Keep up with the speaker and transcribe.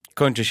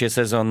Kończy się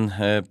sezon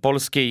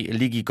Polskiej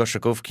Ligi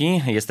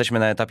Koszykówki. Jesteśmy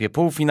na etapie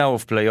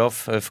półfinałów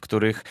play-off, w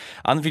których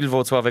Anwil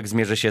Włocławek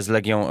zmierzy się z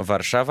Legią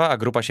Warszawa, a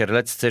grupa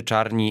Sierleccy,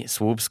 Czarni,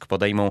 Słupsk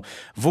podejmą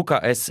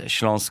WKS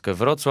Śląsk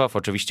Wrocław.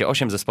 Oczywiście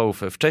 8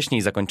 zespołów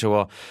wcześniej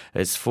zakończyło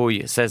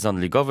swój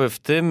sezon ligowy, w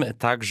tym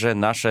także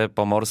nasze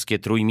pomorskie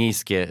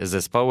trójmiejskie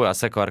zespoły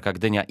Aseko, Arka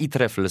Gdynia i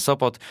Trefl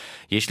Sopot.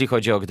 Jeśli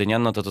chodzi o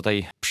Gdynian, no to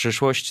tutaj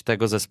przyszłość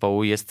tego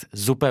zespołu jest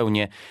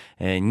zupełnie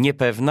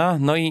niepewna.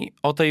 No i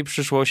o tej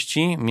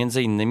przyszłości między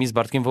innymi z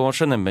Bartkiem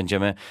Wołoszynem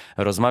będziemy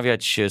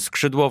rozmawiać,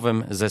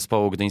 skrzydłowym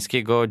zespołu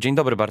gdyńskiego. Dzień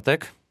dobry,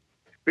 Bartek.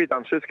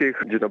 Witam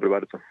wszystkich. Dzień dobry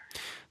bardzo.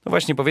 No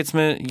właśnie,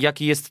 powiedzmy,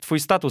 jaki jest twój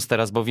status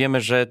teraz, bo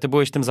wiemy, że ty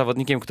byłeś tym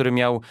zawodnikiem, który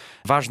miał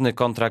ważny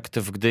kontrakt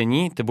w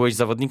Gdyni. Ty byłeś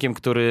zawodnikiem,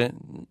 który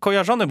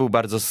kojarzony był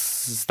bardzo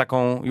z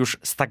taką już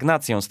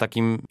stagnacją, z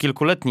takim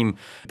kilkuletnim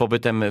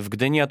pobytem w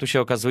Gdyni, a tu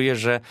się okazuje,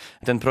 że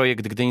ten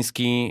projekt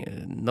gdyński,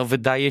 no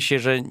wydaje się,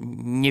 że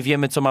nie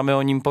wiemy, co mamy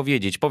o nim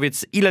powiedzieć.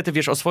 Powiedz, ile ty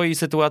wiesz o swojej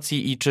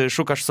sytuacji i czy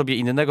szukasz sobie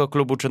innego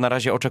klubu, czy na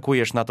razie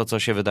oczekujesz na to, co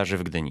się wydarzy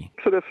w Gdyni?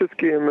 Przede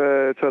wszystkim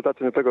trzeba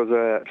zacząć od tego,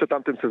 że przed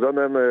tamtym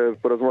sezonem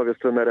po rozmowie z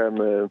trenerem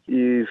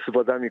i z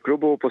władzami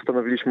klubu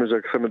postanowiliśmy,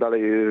 że chcemy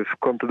dalej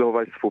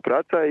kontynuować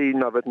współpracę i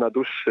nawet na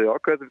dłuższy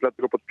okres,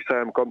 dlatego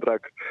podpisałem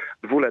kontrakt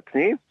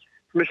 2-letni.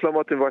 Myślą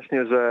o tym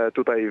właśnie, że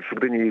tutaj w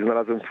Gdyni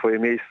znalazłem swoje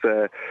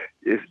miejsce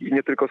i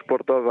nie tylko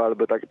sportowe, ale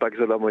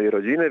także dla mojej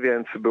rodziny,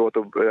 więc było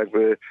to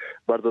jakby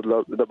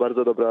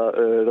bardzo dobre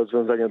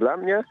rozwiązanie dla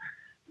mnie.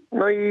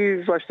 No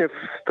i właśnie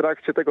w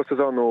trakcie tego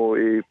sezonu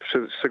i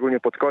szczególnie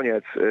pod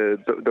koniec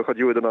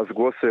dochodziły do nas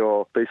głosy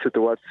o tej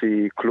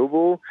sytuacji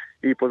klubu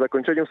i po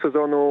zakończeniu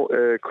sezonu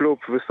klub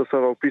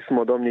wystosował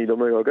pismo do mnie i do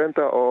mojego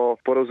agenta o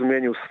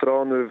porozumieniu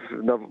stron,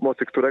 na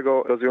mocy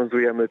którego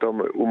rozwiązujemy tą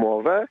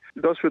umowę.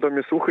 Doszły do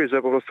mnie słuchy,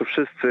 że po prostu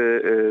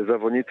wszyscy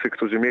zawodnicy,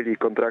 którzy mieli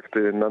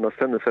kontrakty na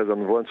następny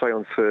sezon,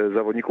 włączając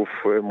zawodników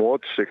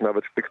młodszych,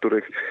 nawet tych,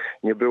 których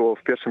nie było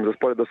w pierwszym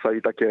zespole,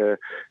 dostali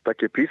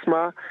takie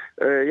pisma.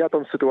 Ja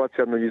tą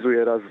sytuację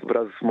analizuję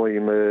wraz z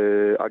moim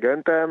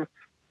agentem.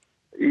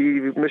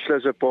 I myślę,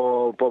 że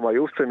po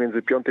majówce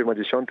między 5 a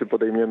 10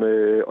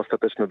 podejmiemy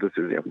ostateczną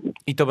decyzję.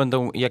 I to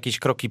będą jakieś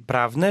kroki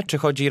prawne, czy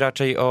chodzi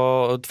raczej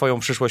o twoją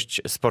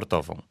przyszłość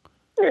sportową?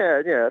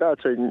 Nie,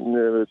 raczej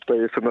tutaj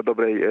jestem na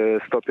dobrej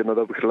stopie, na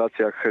dobrych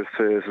relacjach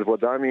z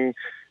władzami,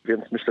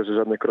 więc myślę, że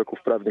żadnych kroków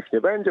prawnych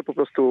nie będzie. Po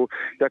prostu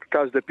jak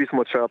każde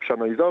pismo trzeba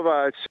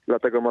przeanalizować,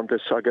 dlatego mam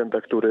też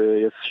agenta, który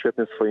jest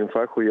świetny w swoim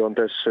fachu i on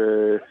też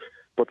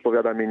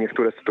podpowiada mi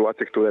niektóre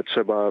sytuacje, które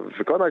trzeba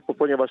wykonać,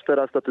 ponieważ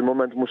teraz na ten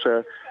moment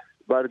muszę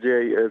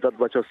bardziej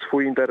zadbać o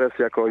swój interes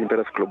jako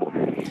interes klubu.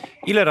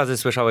 Ile razy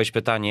słyszałeś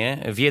pytanie,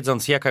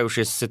 wiedząc jaka już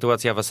jest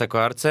sytuacja w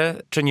Aseko Arce,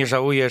 czy nie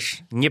żałujesz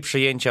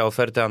nieprzyjęcia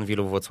oferty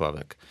Anwilu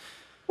Włocławek?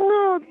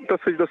 No,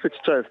 dosyć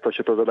często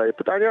się to zadaje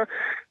pytania.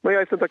 No ja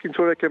jestem takim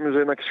człowiekiem, że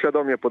jednak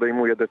świadomie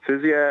podejmuję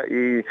decyzje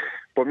i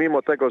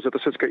pomimo tego, że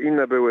troszeczkę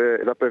inne były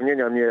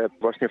zapewnienia mnie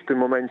właśnie w tym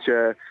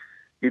momencie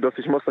i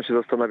dosyć mocno się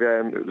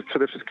zastanawiałem,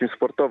 przede wszystkim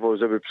sportowo,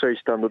 żeby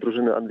przejść tam do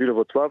drużyny Anwilu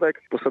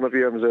Włocławek.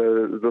 Postanowiłem, że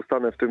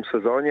zostanę w tym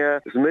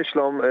sezonie z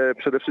myślą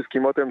przede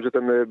wszystkim o tym, że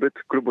ten byt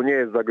klubu nie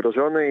jest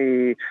zagrożony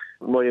i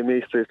moje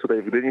miejsce jest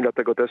tutaj w Gdyni,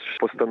 dlatego też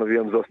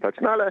postanowiłem zostać.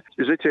 No ale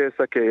życie jest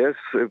jakie jest,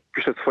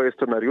 piszę swoje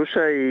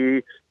scenariusze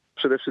i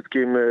przede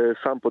wszystkim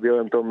sam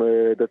podjąłem tą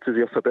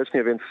decyzję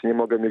ostatecznie, więc nie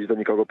mogę mieć do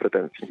nikogo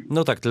pretensji.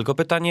 No tak, tylko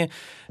pytanie,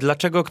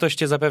 dlaczego ktoś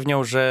cię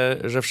zapewniał,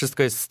 że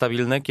wszystko jest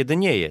stabilne, kiedy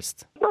nie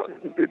jest? No,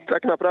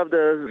 tak naprawdę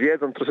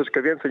wiedząc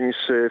troszeczkę więcej niż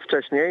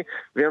wcześniej,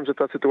 wiem, że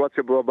ta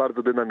sytuacja była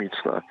bardzo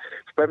dynamiczna.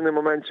 W pewnym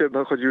momencie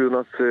dochodziły do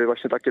nas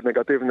właśnie takie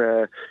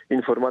negatywne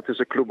informacje,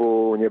 że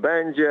klubu nie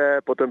będzie.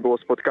 Potem było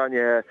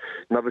spotkanie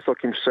na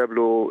wysokim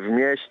szczeblu w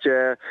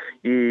mieście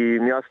i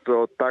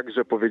miasto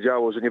także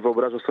powiedziało, że nie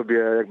wyobraża sobie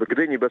jakby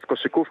Gdyni bez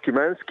koszykówki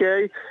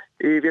męskiej.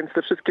 I więc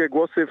te wszystkie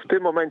głosy w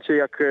tym momencie,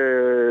 jak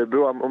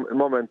był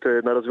moment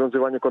na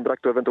rozwiązywanie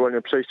kontraktu,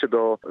 ewentualnie przejście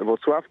do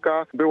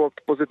Włocławka, było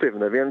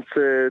pozytywne, więc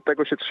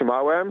tego się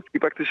trzymałem i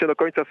praktycznie do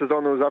końca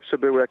sezonu zawsze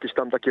były jakieś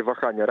tam takie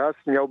wahania. Raz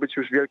miał być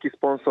już wielki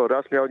sponsor,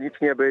 raz miał nic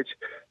nie być.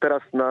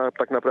 Teraz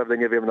tak naprawdę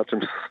nie wiem, na czym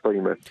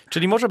stoimy.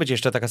 Czyli może być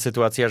jeszcze taka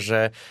sytuacja,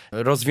 że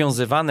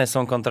rozwiązywane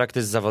są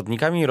kontrakty z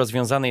zawodnikami,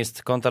 rozwiązany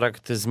jest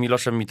kontrakt z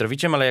Miloszem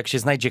Mitrowiciem, ale jak się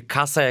znajdzie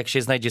kasa, jak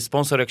się znajdzie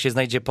sponsor, jak się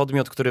znajdzie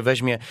podmiot, który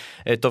weźmie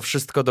to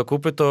wszystko do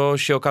kupy, to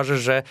się okaże,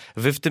 że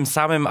wy w tym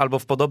samym albo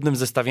w podobnym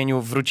zestawieniu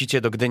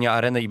wrócicie do Gdynia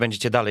Areny i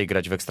będziecie dalej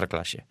grać w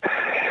Ekstraklasie.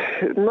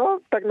 No,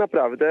 tak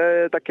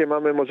naprawdę takie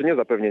mamy może nie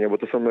zapewnienie, bo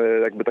to są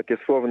jakby takie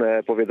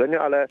słowne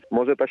powiedzenia, ale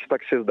może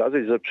tak się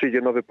zdarzyć, że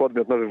przyjdzie nowy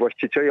podmiot, nowy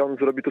właściciel i on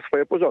zrobi tu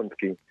swoje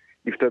porządki.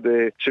 I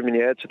wtedy czy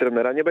mnie, czy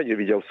trenera nie będzie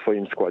widział w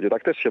swoim składzie.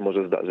 Tak też się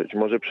może zdarzyć.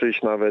 Może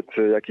przyjść nawet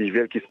jakiś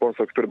wielki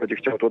sponsor, który będzie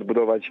chciał tu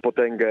odbudować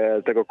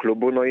potęgę tego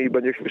klubu, no i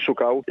będzie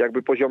szukał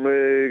jakby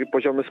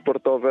poziomy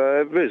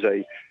sportowe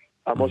wyżej.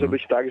 A może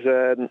być tak,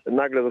 że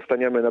nagle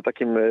zostaniemy na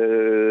takim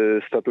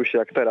statusie,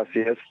 jak teraz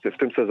jest w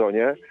tym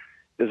sezonie,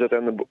 że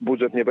ten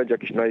budżet nie będzie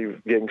jakiś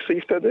największy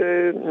i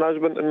wtedy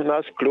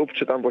nasz klub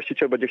czy tam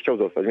właściciel będzie chciał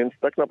zostać. Więc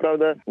tak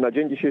naprawdę na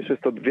dzień dzisiejszy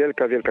jest to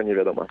wielka, wielka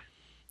niewiadoma.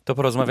 To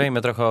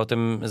porozmawiajmy trochę o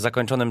tym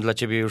zakończonym dla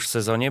ciebie już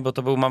sezonie, bo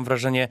to był, mam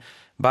wrażenie,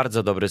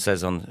 bardzo dobry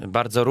sezon.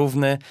 Bardzo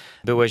równy.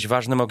 Byłeś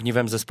ważnym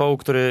ogniwem zespołu,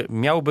 który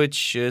miał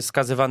być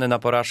skazywany na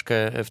porażkę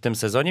w tym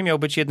sezonie. Miał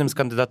być jednym z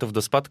kandydatów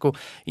do spadku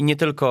i nie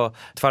tylko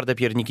twarde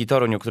pierniki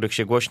Toruń, o których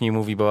się głośniej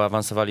mówi, bo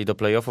awansowali do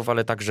play-offów,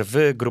 ale także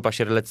wy, grupa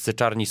sierleccy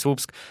Czarni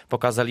Słupsk,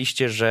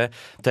 pokazaliście, że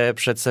te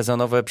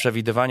przedsezonowe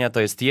przewidywania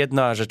to jest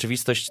jedno, a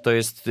rzeczywistość to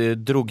jest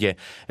drugie.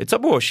 Co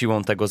było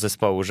siłą tego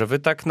zespołu? Że wy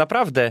tak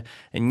naprawdę,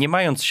 nie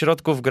mając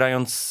środków,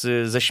 grając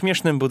ze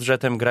śmiesznym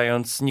budżetem,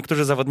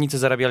 niektórzy zawodnicy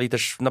zarabiali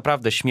też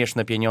naprawdę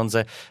śmieszne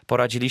pieniądze,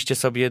 poradziliście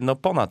sobie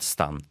ponad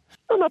stan.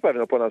 No na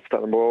pewno ponad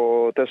stan,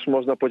 bo też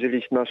można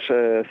podzielić nasz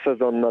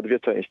sezon na dwie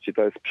części.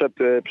 To jest przed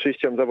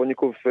przyjściem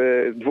zawodników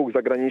dwóch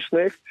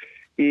zagranicznych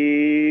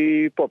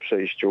i po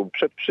przyjściu.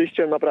 Przed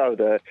przyjściem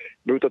naprawdę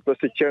był to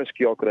dosyć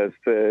ciężki okres.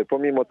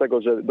 Pomimo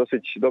tego, że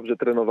dosyć dobrze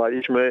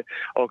trenowaliśmy,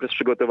 okres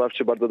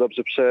przygotowawczy bardzo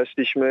dobrze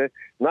przeszliśmy.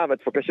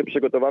 Nawet w okresie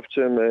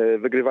przygotowawczym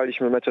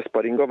wygrywaliśmy mecze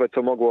sparingowe,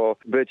 co mogło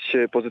być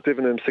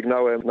pozytywnym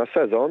sygnałem na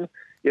sezon.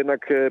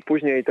 Jednak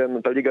później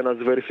ta liga nas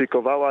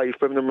zweryfikowała i w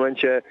pewnym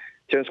momencie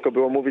ciężko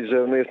było mówić,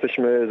 że my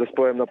jesteśmy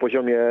zespołem na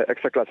poziomie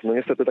ekstraklasy. No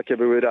niestety takie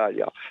były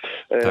realia.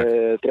 Tak.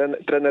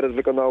 Trener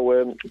wykonał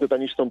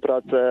tytaniczną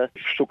pracę,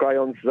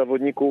 szukając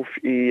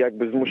zawodników i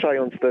jakby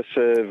zmuszając też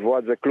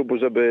władze klubu,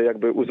 żeby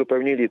jakby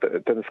uzupełnili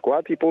ten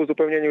skład i po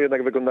uzupełnieniu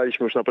jednak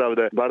wyglądaliśmy już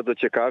naprawdę bardzo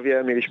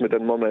ciekawie. Mieliśmy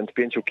ten moment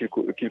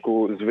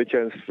kilku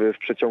zwycięstw w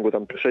przeciągu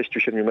tam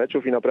 6-7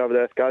 meczów i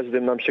naprawdę z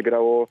każdym nam się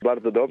grało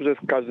bardzo dobrze.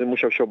 Każdy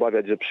musiał się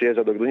obawiać, że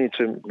przyjeżdża do Gdyni,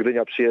 czy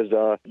Gdynia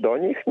przyjeżdża do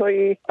nich. No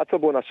i co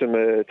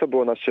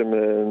było naszym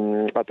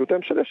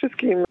atutem? Przede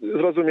wszystkim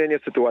zrozumienie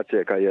sytuacji,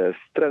 jaka jest.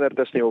 Trener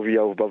też nie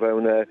uwijał w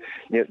bawełnę,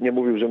 nie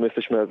mówił, że my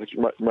jesteśmy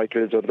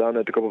Michael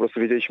Jordan, tylko po prostu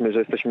wiedzieliśmy, że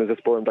jesteśmy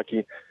zespołem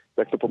taki,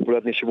 jak to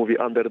popularnie się mówi,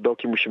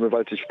 underdog i musimy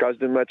walczyć w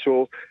każdym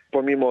meczu.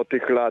 Pomimo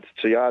tych lat,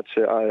 czy ja,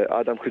 czy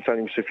Adam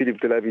Chrycanin, czy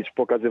Filip Tylewicz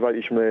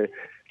pokazywaliśmy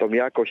tą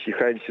jakość i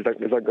chęć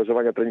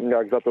zaangażowania w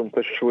treningach, za to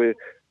też szły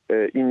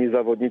inni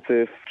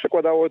zawodnicy.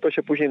 Przekładało to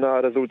się później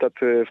na rezultat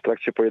w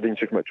trakcie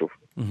pojedynczych meczów.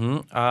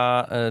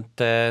 A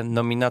te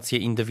nominacje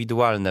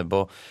indywidualne,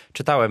 bo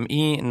czytałem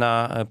i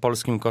na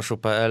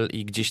polskimkoszu.pl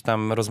i gdzieś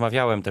tam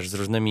rozmawiałem też z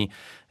różnymi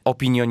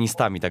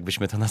opinionistami, tak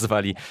byśmy to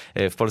nazwali,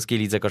 w Polskiej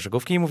Lidze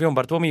Koszykówki i mówią,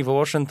 Bartłomiej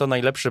Wołoszyn to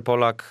najlepszy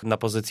Polak na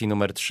pozycji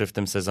numer 3 w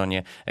tym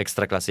sezonie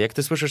Ekstraklasy. Jak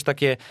ty słyszysz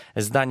takie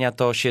zdania,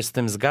 to się z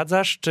tym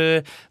zgadzasz,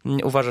 czy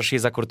uważasz je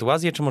za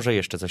kurtuazję, czy może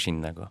jeszcze coś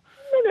innego?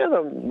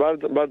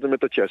 Bardzo, bardzo mnie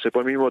to cieszy.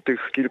 Pomimo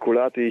tych kilku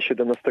lat i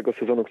 17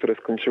 sezonu, które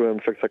skończyłem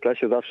w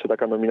Ekstraklasie, zawsze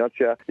taka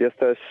nominacja jest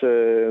też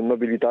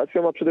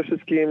nobilitacją, a przede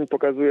wszystkim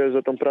pokazuje,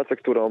 że tą pracę,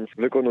 którą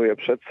wykonuję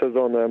przed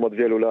sezonem od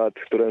wielu lat,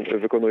 którą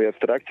wykonuję w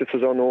trakcie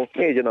sezonu,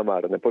 nie idzie na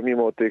marne.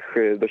 Pomimo tych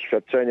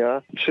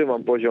doświadczenia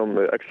trzymam poziom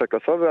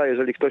ekstraklasowy, a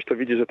jeżeli ktoś to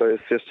widzi, że to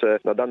jest jeszcze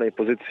na danej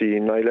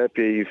pozycji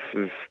najlepiej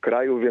w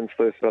kraju, więc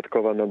to jest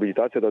dodatkowa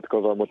nobilitacja,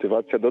 dodatkowa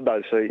motywacja do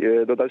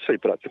dalszej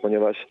pracy,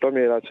 ponieważ to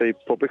mnie raczej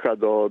popycha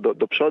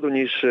do przodu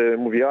niż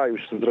mówi,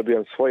 już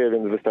zrobiłem swoje,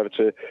 więc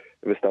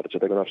wystarczy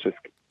tego na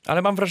wszystkim.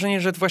 Ale mam wrażenie,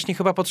 że właśnie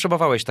chyba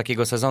potrzebowałeś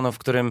takiego sezonu, w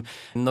którym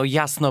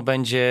jasno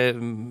będzie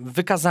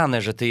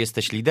wykazane, że ty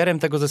jesteś liderem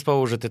tego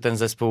zespołu, że ty ten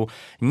zespół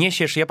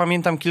niesiesz. Ja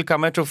pamiętam kilka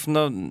meczów,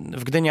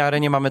 w Gdyni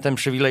Arenie mamy ten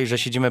przywilej, że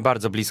siedzimy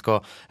bardzo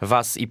blisko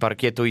was i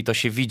parkietu i to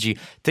się widzi.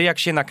 Ty jak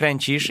się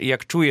nakręcisz i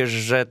jak czujesz,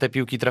 że te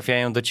piłki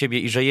trafiają do ciebie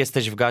i że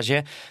jesteś w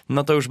gazie,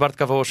 to już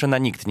Bartka Wołoszyna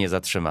nikt nie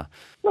zatrzyma.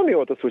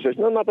 Miło to słyszeć.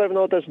 Na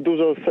pewno też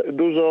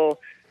dużo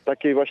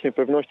takiej właśnie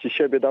pewności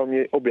siebie dał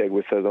mi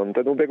ubiegły sezon.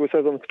 Ten ubiegły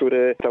sezon,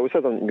 cały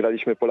sezon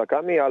graliśmy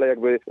Polakami, ale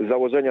jakby z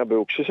założenia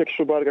był Krzysiek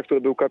Szubarga,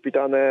 który był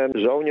kapitanem,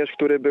 Żołnierz,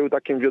 który był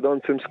takim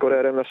wiodącym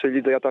skorerem naszej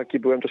lidze. Ja taki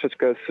byłem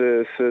troszeczkę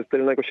z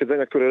tylnego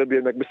siedzenia, który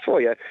robiłem jakby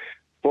swoje.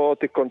 Po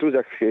tych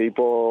kontuzjach i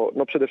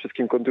przede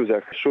wszystkim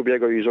kontuzjach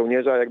Szubiego i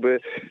Żołnierza, jakby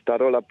ta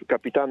rola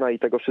kapitana i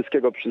tego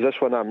wszystkiego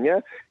zeszła na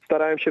mnie.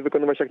 Starałem się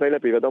wykonywać jak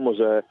najlepiej. Wiadomo,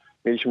 że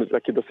mieliśmy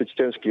taki dosyć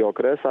ciężki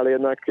okres, ale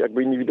jednak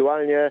jakby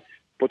indywidualnie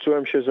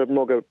poczułem się, że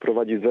mogę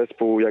prowadzić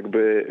zespół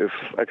jakby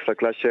w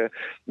Ekstraklasie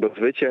do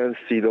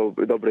zwycięstw i do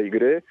dobrej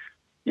gry.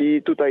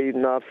 I tutaj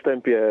na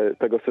wstępie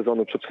tego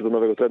sezonu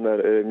przedsezonowego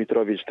trener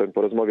Mitrowicz,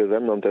 po rozmowie ze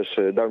mną też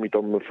dał mi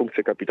tą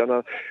funkcję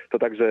kapitana, to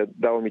także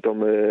dało mi tą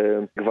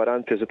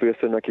gwarancję, że tu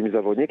jestem jakimś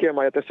zawodnikiem,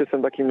 a ja też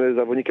jestem takim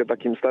zawodnikiem,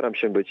 staram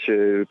się być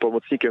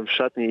pomocnikiem w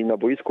szatni i na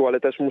boisku, ale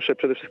też muszę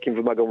przede wszystkim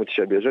wymagać od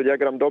siebie. Jeżeli ja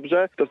gram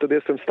dobrze, to wtedy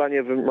jestem w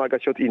stanie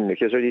wymagać od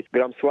innych. Jeżeli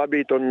gram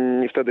słabiej, to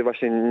wtedy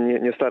właśnie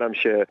nie staram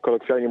się,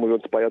 kolokwialnie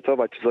mówiąc,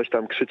 pajacować, czy coś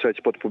tam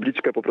krzyczeć pod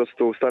publiczkę, po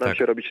prostu staram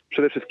się robić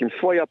przede wszystkim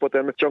swoje, a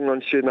potem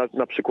ciągnąć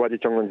na przykładzie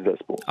pociągnąć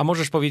zespół. A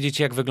możesz powiedzieć,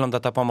 jak wygląda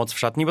ta pomoc w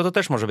szatni? Bo to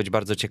też może być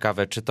bardzo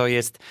ciekawe. Czy to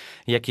jest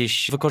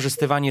jakieś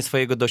wykorzystywanie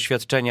swojego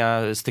doświadczenia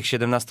z tych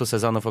 17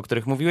 sezonów, o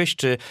których mówiłeś,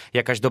 czy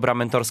jakaś dobra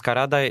mentorska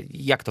rada?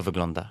 Jak to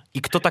wygląda?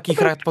 I kto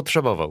takich rad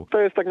potrzebował?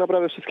 To jest tak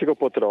naprawdę wszystkiego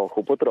po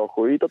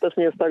trochu. I to też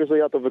nie jest tak, że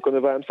ja to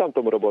wykonywałem sam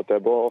tą robotę,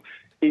 bo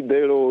i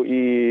Dylu,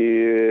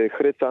 i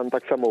Chrycan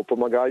tak samo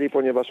pomagali,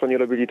 ponieważ oni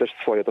robili też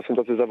swoje. To są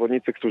tacy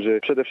zawodnicy, którzy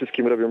przede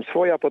wszystkim robią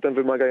swoje, a potem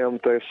wymagają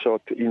też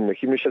od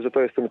innych. I myślę, że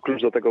to jest ten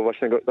klucz do tego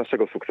właśnie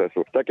naszego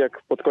sukcesu. Tak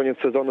jak pod koniec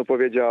sezonu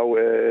powiedział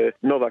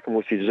Nowak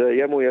Music, że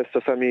jemu jest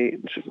czasami,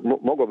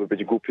 mogłoby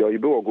być głupio i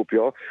było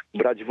głupio,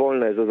 brać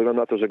wolne ze względu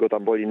na to, że go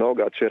tam boli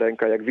noga czy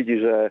ręka. Jak widzi,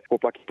 że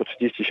chłopaki po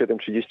 37,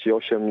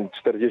 38,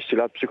 40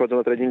 lat przychodzą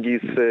na treningi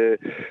z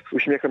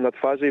uśmiechem na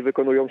twarzy i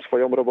wykonują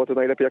swoją robotę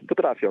najlepiej jak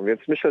potrafią.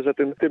 Więc myślę, że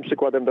tym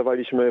przykładem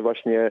dawaliśmy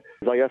właśnie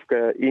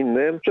zajawkę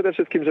innym. Przede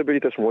wszystkim, że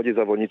byli też młodzi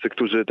zawodnicy,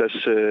 którzy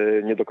też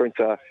nie do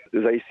końca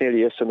zaistnieli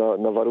jeszcze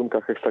na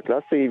warunkach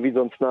ekstraklasy i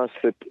widząc nas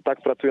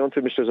tak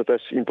pracujący, myślę, że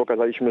też im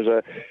pokazaliśmy,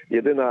 że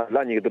jedyna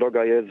dla nich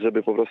droga jest,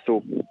 żeby po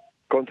prostu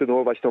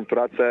kontynuować tą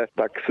pracę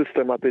tak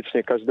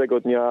systematycznie każdego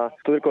dnia.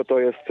 Tylko to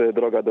jest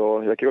droga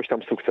do jakiegoś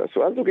tam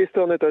sukcesu. A z drugiej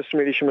strony też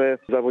mieliśmy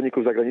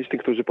zawodników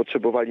zagranicznych, którzy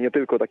potrzebowali nie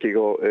tylko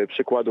takiego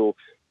przykładu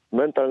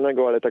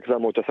mentalnego, ale tak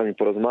samo czasami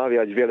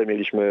porozmawiać. Wiele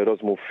mieliśmy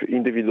rozmów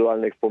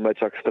indywidualnych po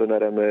meczach z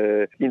trenerem,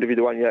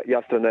 indywidualnie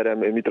ja z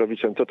trenerem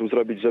Mitrowiczem, co tu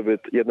zrobić, żeby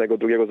jednego,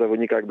 drugiego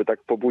zawodnika jakby tak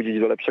pobudzić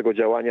do lepszego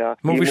działania.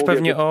 Mówisz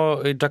pewnie o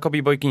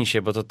Jacobie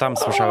Boykinsie, bo to tam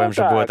słyszałem,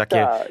 że były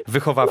takie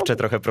wychowawcze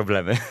trochę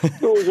problemy.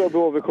 Dużo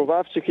było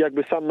wychowawczych,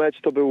 jakby sam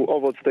mecz to był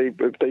owoc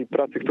tej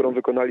pracy, którą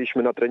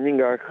wykonaliśmy na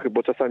treningach,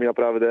 bo czasami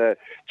naprawdę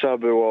trzeba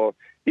było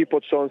i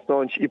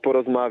potrząsnąć, i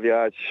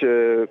porozmawiać,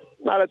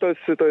 no ale to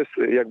jest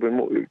jakby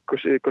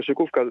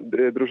koszykówka,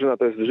 drużyna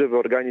to jest żywy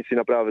organizm i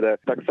naprawdę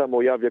tak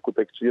samo ja w wieku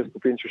tych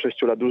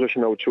 35-6 lat dużo się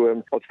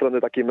nauczyłem od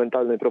strony takiej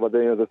mentalnej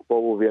prowadzenia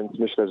zespołu, więc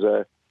myślę,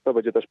 że to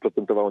będzie też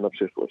procentowało na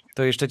przyszłość.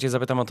 To jeszcze cię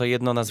zapytam o to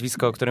jedno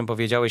nazwisko, o którym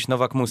powiedziałeś,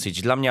 Nowak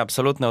Music. Dla mnie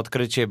absolutne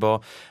odkrycie, bo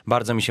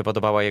bardzo mi się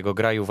podobała jego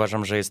gra i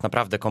uważam, że jest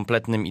naprawdę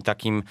kompletnym i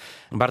takim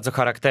bardzo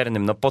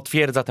charakternym. No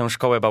potwierdza tę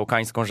szkołę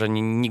bałkańską, że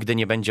nigdy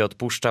nie będzie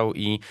odpuszczał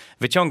i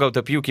wyciągał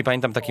te piłki.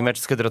 Pamiętam taki mecz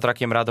z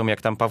Hydrotrakiem Radom,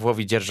 jak tam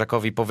Pawłowi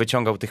Dzierżakowi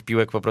powyciągał tych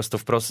piłek po prostu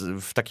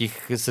w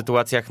takich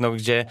sytuacjach, no,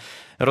 gdzie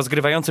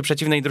rozgrywający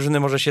przeciwnej drużyny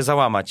może się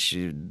załamać.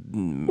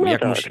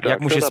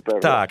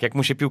 Jak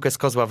mu się piłkę z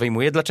kozła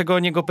wyjmuje. Dlaczego o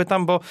niego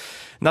pytam? Bo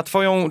na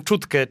twoją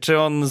czutkę, czy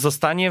on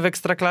zostanie w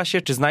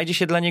Ekstraklasie, czy znajdzie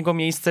się dla niego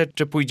miejsce,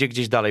 czy pójdzie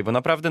gdzieś dalej? Bo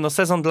naprawdę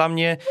sezon dla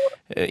mnie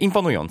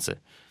imponujący.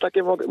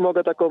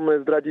 Mogę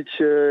taką zdradzić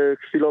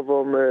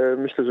chwilową,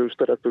 myślę, że już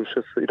teraz to już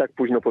jest i tak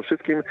późno po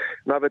wszystkim.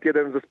 Nawet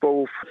jeden z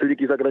zespołów z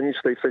Ligi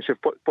Zagranicznej, w sensie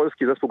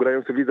polski zespół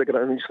grający w Lidze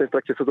Zagranicznej w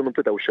trakcie sezonu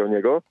pytał się o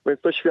niego.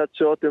 Więc to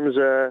świadczy o tym,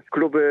 że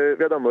kluby,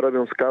 wiadomo,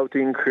 robią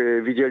scouting,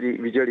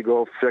 widzieli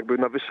go jakby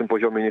na wyższym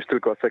poziomie niż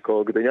tylko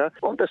Asseco Gdynia.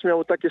 On też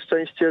miał takie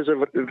szczęście, że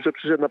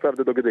przyszedł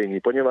naprawdę do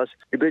Gdyni, ponieważ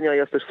Gdynia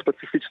jest też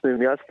specyficznym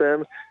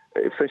miastem,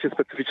 w sensie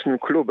specyficznym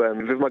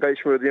klubem.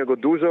 Wymagaliśmy od niego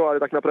dużo, ale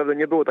tak naprawdę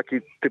nie było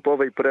takiej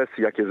typowej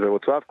presji, jak jest we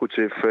Włocławku,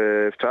 czy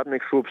w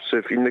Czarnych Słupsk,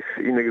 czy w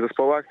innych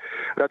zespołach.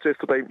 Raczej jest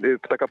tutaj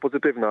taka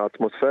pozytywna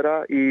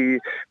atmosfera i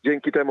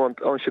dzięki temu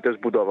on się też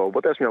budował,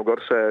 bo też miał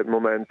gorsze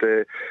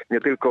momenty,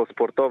 nie tylko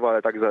sportowe,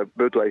 ale także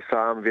był tutaj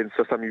sam, więc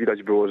czasami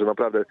widać było, że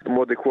naprawdę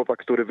młody chłopak,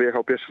 który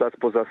wyjechał pierwszy raz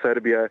poza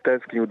Serbię,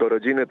 tęsknił do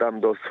rodziny, tam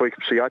do swoich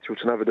przyjaciół,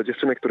 czy nawet do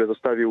dziewczynek, które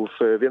zostawił,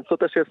 więc to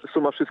też jest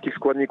suma wszystkich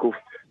składników.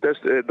 Też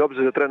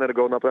dobrze, że trener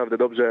go naprawdę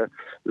dobrze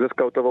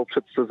zeskautował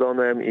przed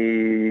sezonem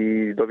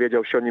i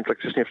dowiedział się o nim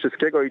praktycznie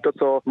wszystkiego i to,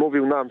 co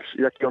mówił nam,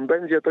 jaki on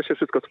będzie, to się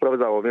wszystko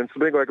sprawdzało, więc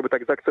my go jakby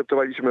tak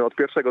zaakceptowaliśmy od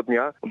pierwszego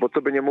dnia, bo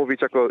co by nie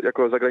mówić,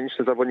 jako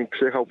zagraniczny zawodnik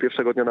przyjechał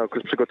pierwszego dnia na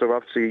okres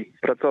przygotowawczy i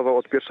pracował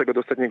od pierwszego do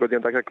ostatniego dnia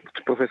tak, jak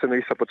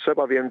profesjonalista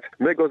potrzeba, więc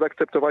my go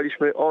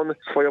zaakceptowaliśmy, on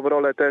swoją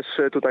rolę też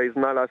tutaj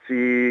znalazł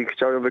i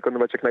chciał ją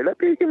wykonywać jak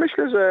najlepiej i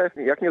myślę, że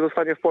jak nie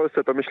zostanie w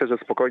Polsce, to myślę, że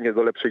spokojnie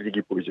do lepszej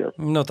ligi pójdzie.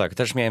 No tak,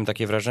 też miałem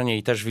takie wrażenie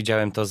i też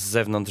widziałem to z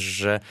zewnątrz,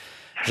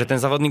 że ten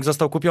zawodnik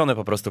został kupiony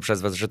po prostu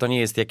przez was, że to nie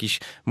jest jakiś,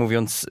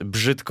 mówiąc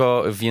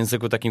brzydko w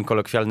języku takim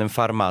kolokwialnym,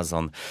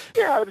 farmazon.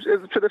 Nie, ale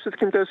przede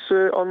wszystkim też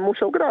on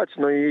musiał grać,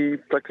 no i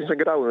praktycznie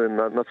grał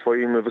na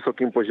swoim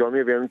wysokim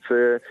poziomie, więc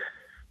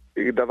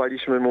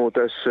dawaliśmy mu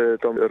też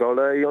tą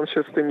rolę i on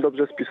się z tym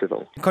dobrze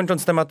spisywał.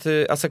 Kończąc temat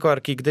Asseco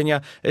Arki Gdynia,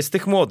 z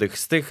tych młodych,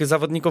 z tych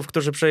zawodników,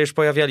 którzy przecież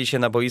pojawiali się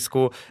na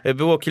boisku,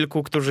 było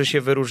kilku, którzy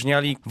się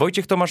wyróżniali.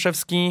 Wojciech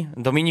Tomaszewski,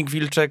 Dominik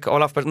Wilczek,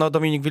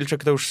 Dominik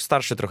Wilczek to już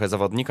starszy trochę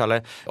zawodnik,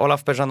 ale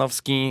Olaf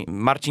Peżanowski,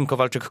 Marcin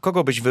Kowalczyk.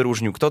 Kogo byś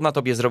wyróżnił? Kto na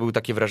tobie zrobił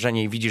takie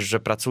wrażenie i widzisz, że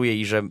pracuje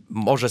i że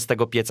może z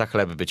tego pieca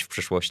chleb być w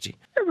przyszłości?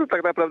 No,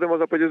 tak naprawdę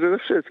można powiedzieć, że ze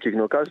wszystkich.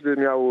 No, każdy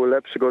miał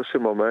lepszy, gorszy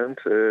moment.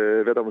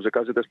 Wiadomo, że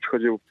każdy też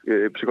przychodził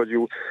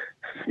przychodził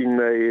w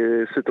innej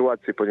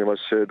sytuacji, ponieważ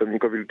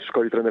Dominikowi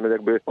szkoli trener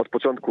jakby od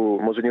początku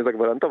może nie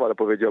zagwarantował, ale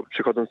powiedział,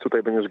 przychodząc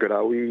tutaj będziesz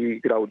grał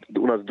i grał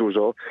u nas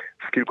dużo.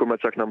 W kilku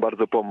meczach nam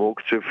bardzo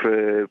pomógł,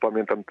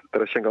 pamiętam,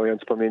 teraz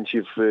sięgając z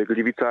pamięci, w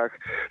Gliwicach,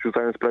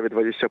 rzucając prawie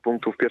 20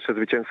 punktów, pierwsze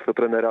zwycięstwo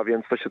trenera,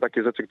 więc to się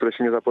takie rzeczy, które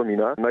się nie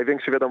zapomina.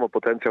 Największy wiadomo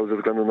potencjał ze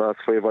względu na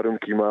swoje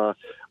warunki ma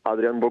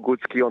Adrian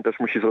Bogucki, on też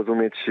musi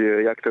zrozumieć,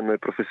 jak ten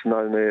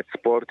profesjonalny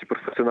sport i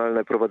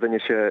profesjonalne prowadzenie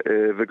się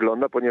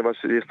wygląda,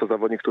 ponieważ jest to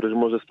zawodnik, który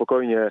może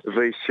spokojnie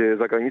wyjść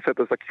za granicę.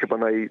 To jest taki chyba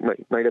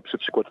najlepszy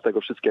przykład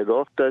tego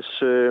wszystkiego.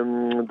 Też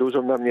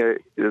dużo na mnie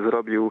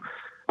zrobił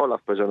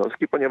Olaf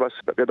Perzanowski, ponieważ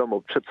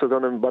wiadomo, przed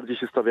sezonem bardziej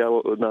się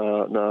stawiało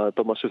na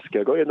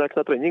Tomaszewskiego, jednak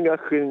na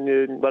treningach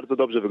bardzo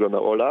dobrze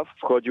wyglądał Olaf.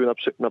 Wchodził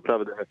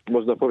naprawdę,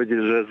 można powiedzieć,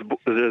 że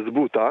z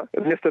buta.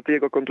 Niestety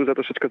jego kontuzja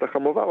troszeczkę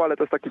zahamowała, ale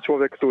to jest taki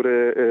człowiek,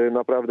 który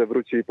naprawdę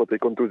wróci po tej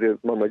kontuzji,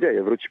 mam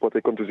nadzieję, wróci po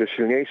tej kontuzji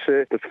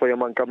silniejszy. Te swoje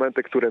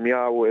mankamenty, które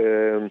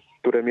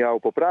miał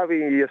poprawi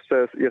i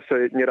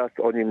jeszcze nie raz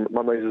o nim,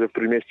 mam nadzieję, że w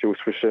Trójmieście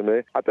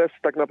usłyszymy. A też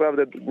tak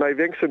naprawdę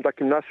największym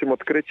takim naszym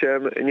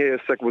odkryciem nie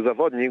jest jakby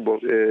zawodnik, bo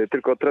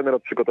tylko trener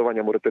od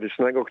przygotowania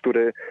merytorycznego,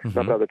 który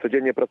naprawdę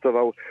codziennie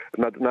pracował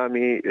nad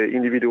nami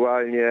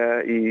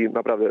indywidualnie i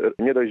naprawdę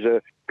nie dość,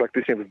 że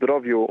praktycznie w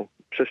zdrowiu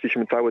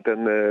przeszliśmy cały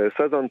ten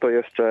sezon, to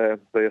jeszcze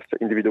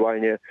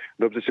indywidualnie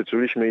dobrze się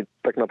czuliśmy i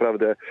tak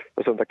naprawdę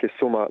to są takie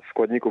suma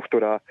składników,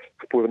 która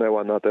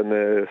wpłynęła na ten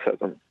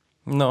sezon.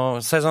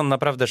 No, sezon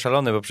naprawdę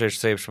szalony, bo przecież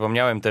sobie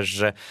przypomniałem też,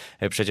 że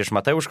przecież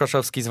Mateusz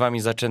Koszowski z wami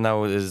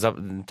zaczynał,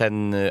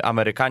 ten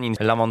Amerykanin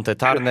Lamonte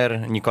Turner,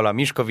 Nikola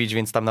Miszkowicz,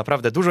 więc tam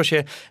naprawdę dużo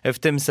się w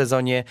tym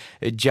sezonie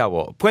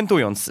działo.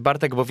 Puentując,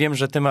 Bartek, bo wiem,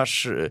 że ty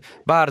masz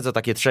bardzo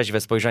takie trzeźwe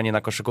spojrzenie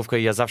na koszykówkę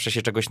i ja zawsze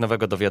się czegoś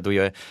nowego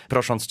dowiaduję,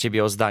 prosząc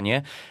ciebie o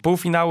zdanie.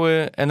 Półfinały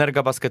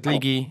Energa Basket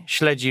Ligi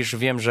śledzisz,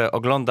 wiem, że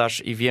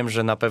oglądasz i wiem,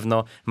 że na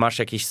pewno masz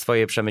jakieś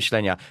swoje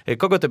przemyślenia.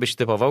 Kogo ty byś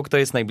typował? Kto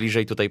jest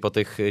najbliżej tutaj po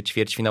tych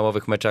ćwierćfinałowych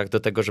meczach do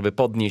tego, żeby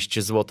podnieść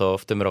złoto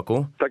w tym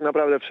roku? Tak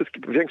naprawdę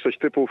większość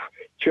typów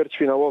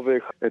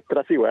ćwierćfinałowych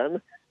trafiłem,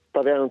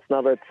 stawiając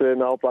nawet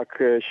na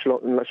opak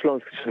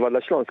Śląsk 3-2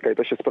 dla Śląska i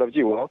to się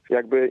sprawdziło.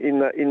 Jakby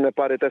inne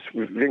pary też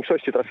w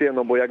większości trafiłem,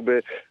 no bo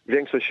jakby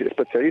większość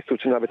specjalistów,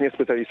 czy nawet nie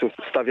specjalistów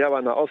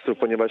stawiała na Ostrów,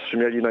 ponieważ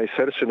mieli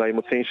najszerszy,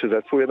 najmocniejszy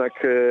zespół. Jednak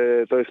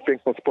to jest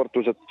piękno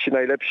sportu, że ci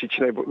najlepsi,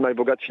 ci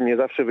najbogatsi nie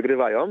zawsze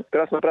wygrywają.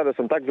 Teraz naprawdę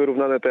są tak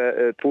wyrównane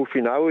te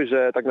półfinały,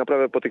 że tak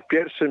naprawdę po tych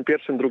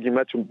pierwszym, drugim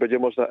meczu będzie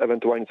można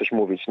ewentualnie coś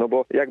mówić. No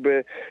bo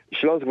jakby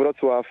Śląsk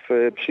Wrocław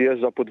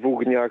przyjeżdża po 2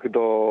 dniach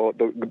do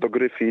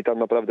Gryfii i tam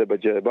naprawdę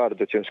będzie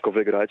bardzo ciężko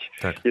wygrać.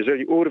 Tak.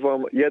 Jeżeli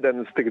urwą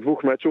jeden z tych 2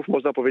 meczów,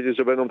 można powiedzieć,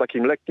 że będą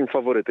takim lekkim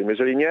faworytem.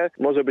 Jeżeli nie,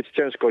 może być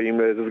ciężko im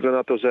ze względu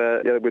na to,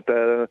 że jakby ta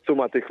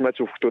suma tych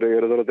meczów, które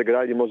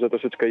rozegrali, może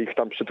troszeczkę ich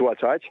tam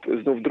przytłaczać.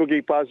 Znów w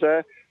drugiej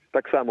parze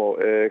tak samo.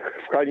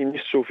 W hali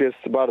mistrzów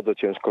jest bardzo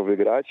ciężko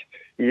wygrać.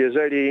 I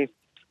jeżeli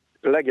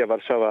Legia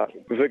Warszawa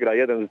wygra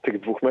jeden z tych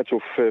 2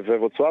 meczów we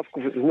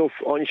Włocławku, znów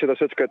oni się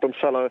troszeczkę tą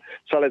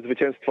szalę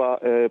zwycięstwa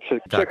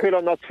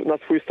przechylą na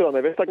swój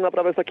stronę. Więc tak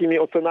naprawdę z takimi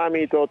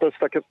ocenami to jest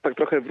tak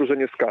trochę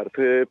wróżenie z kart.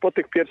 Po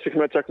tych pierwszych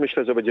meczach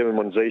myślę, że będziemy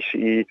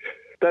mądrzejsi i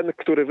ten,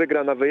 który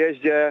wygra na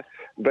wyjeździe,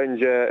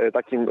 będzie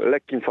takim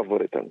lekkim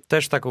faworytem.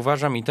 Też tak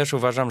uważam i też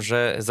uważam,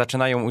 że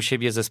zaczynają u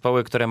siebie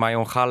zespoły, które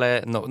mają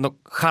halę,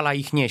 hala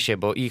ich niesie,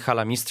 bo i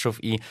hala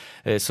mistrzów i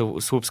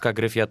Słupska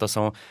Gryfia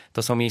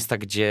to są miejsca,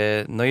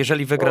 gdzie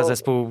jeżeli wygra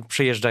zespół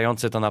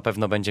przyjeżdżający, to na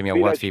pewno będzie miał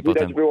łatwiej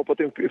potem. Widać było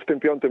w tym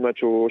 5.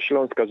 meczu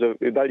Śląska,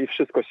 że dali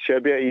wszystko z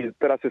siebie i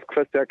teraz jest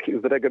kwestia, jak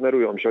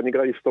zregenerują się. Oni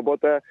grali w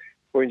sobotę,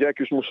 w poniedziałek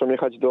już muszą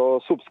jechać do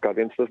Słupska,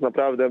 więc to jest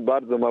naprawdę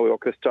bardzo mały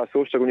okres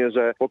czasu, szczególnie,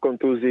 że po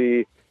kontuzji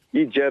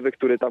i Dziewy,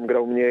 który tam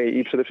grał mniej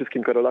i przede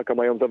wszystkim Karolaka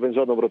mają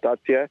zawężoną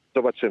rotację.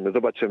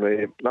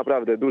 Zobaczymy.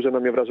 Naprawdę duże na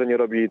mnie wrażenie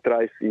robi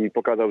Trice i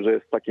pokazał, że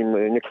jest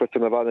takim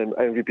niekwestionowanym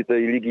MVP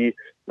tej ligi,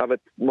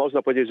 nawet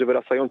można powiedzieć, że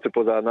wyrastający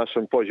poza nasz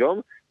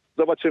poziom.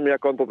 Zobaczymy,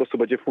 jak on po prostu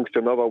będzie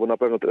funkcjonował, bo na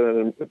pewno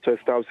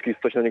Czestałski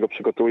coś na niego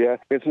przygotuje.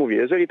 Więc mówię,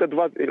 jeżeli te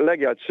 2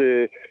 Legia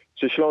czy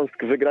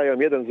Śląsk wygrają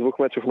jeden z 2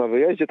 meczów na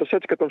wyjeździe,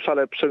 troszeczkę tą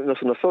szalę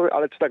przeniosą na sobie,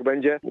 ale czy tak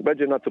będzie?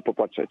 Będzie na co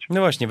popatrzeć.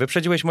 No właśnie,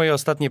 wyprzedziłeś moje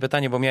ostatnie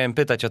pytanie, bo miałem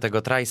pytać o tego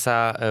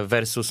Trice'a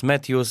versus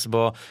Matthews,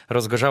 bo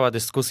rozgorzała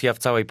dyskusja w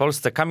całej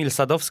Polsce. Kamil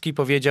Sadowski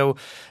powiedział,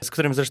 z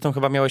którym zresztą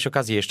chyba miałeś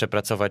okazję jeszcze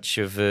pracować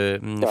w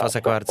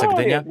Aseko Arce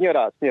Gdynia.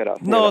 Nie raz.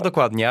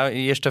 Dokładnie.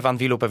 Jeszcze w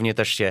Anwilu pewnie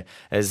też się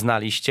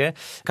znaliście.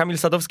 Kamil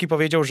Sadowski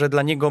powiedział, że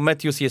dla niego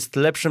Matthews jest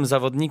lepszym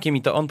zawodnikiem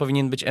i to on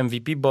powinien być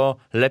MVP, bo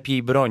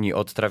lepiej broni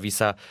od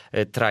Travisa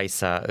Trice'a.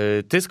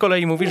 Ty z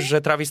kolei mówisz,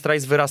 że Travis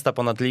Trice wyrasta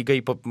ponad ligę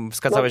i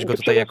wskazałeś go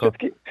tutaj jako...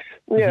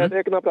 Nie,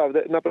 jak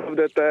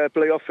naprawdę te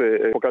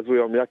play-offy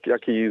pokazują,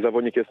 jaki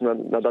zawodnik jest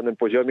na danym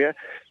poziomie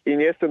i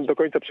nie jestem do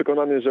końca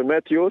przekonany, że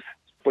Matthews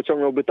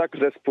pociągnąłby tak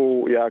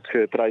zespół jak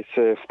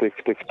Price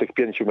w tych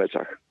 5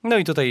 meczach. No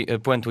i tutaj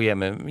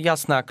puentujemy.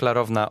 Jasna,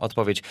 klarowna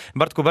odpowiedź.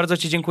 Bartku, bardzo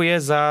Ci dziękuję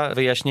za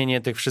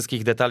wyjaśnienie tych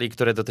wszystkich detali,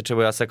 które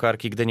dotyczyły ASEKO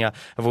Arki Gdynia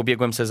w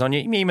ubiegłym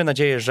sezonie i miejmy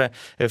nadzieję, że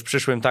w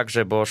przyszłym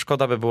także, bo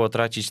szkoda by było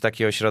tracić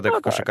taki ośrodek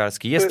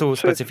koszykarski. Jest tu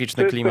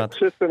specyficzny klimat.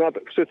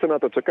 Wszyscy na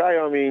to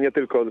czekają i nie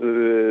tylko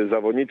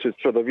zawodniczy,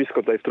 środowisko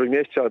tutaj w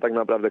Trójmieście, ale tak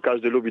naprawdę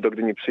każdy lubi do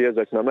Gdyni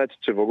przyjeżdżać na mecz,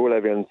 czy w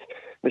ogóle, więc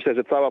myślę,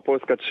 że cała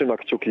Polska trzyma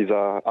kciuki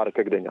za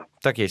Arkę Gdynia.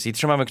 Tak jest i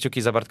trzymamy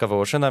kciuki za Bartka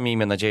Wołoszyna.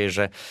 Miejmy nadzieję,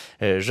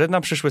 że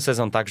na przyszły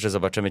sezon także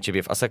zobaczymy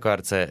Ciebie w ASEKO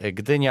Arce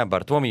Gdynia.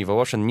 Bartłomiej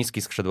Wołoszyn,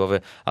 niski skrzydłowy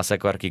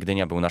ASEKO Arki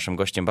Gdynia był naszym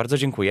gościem. Bardzo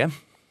dziękuję.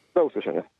 Do usłyszenia.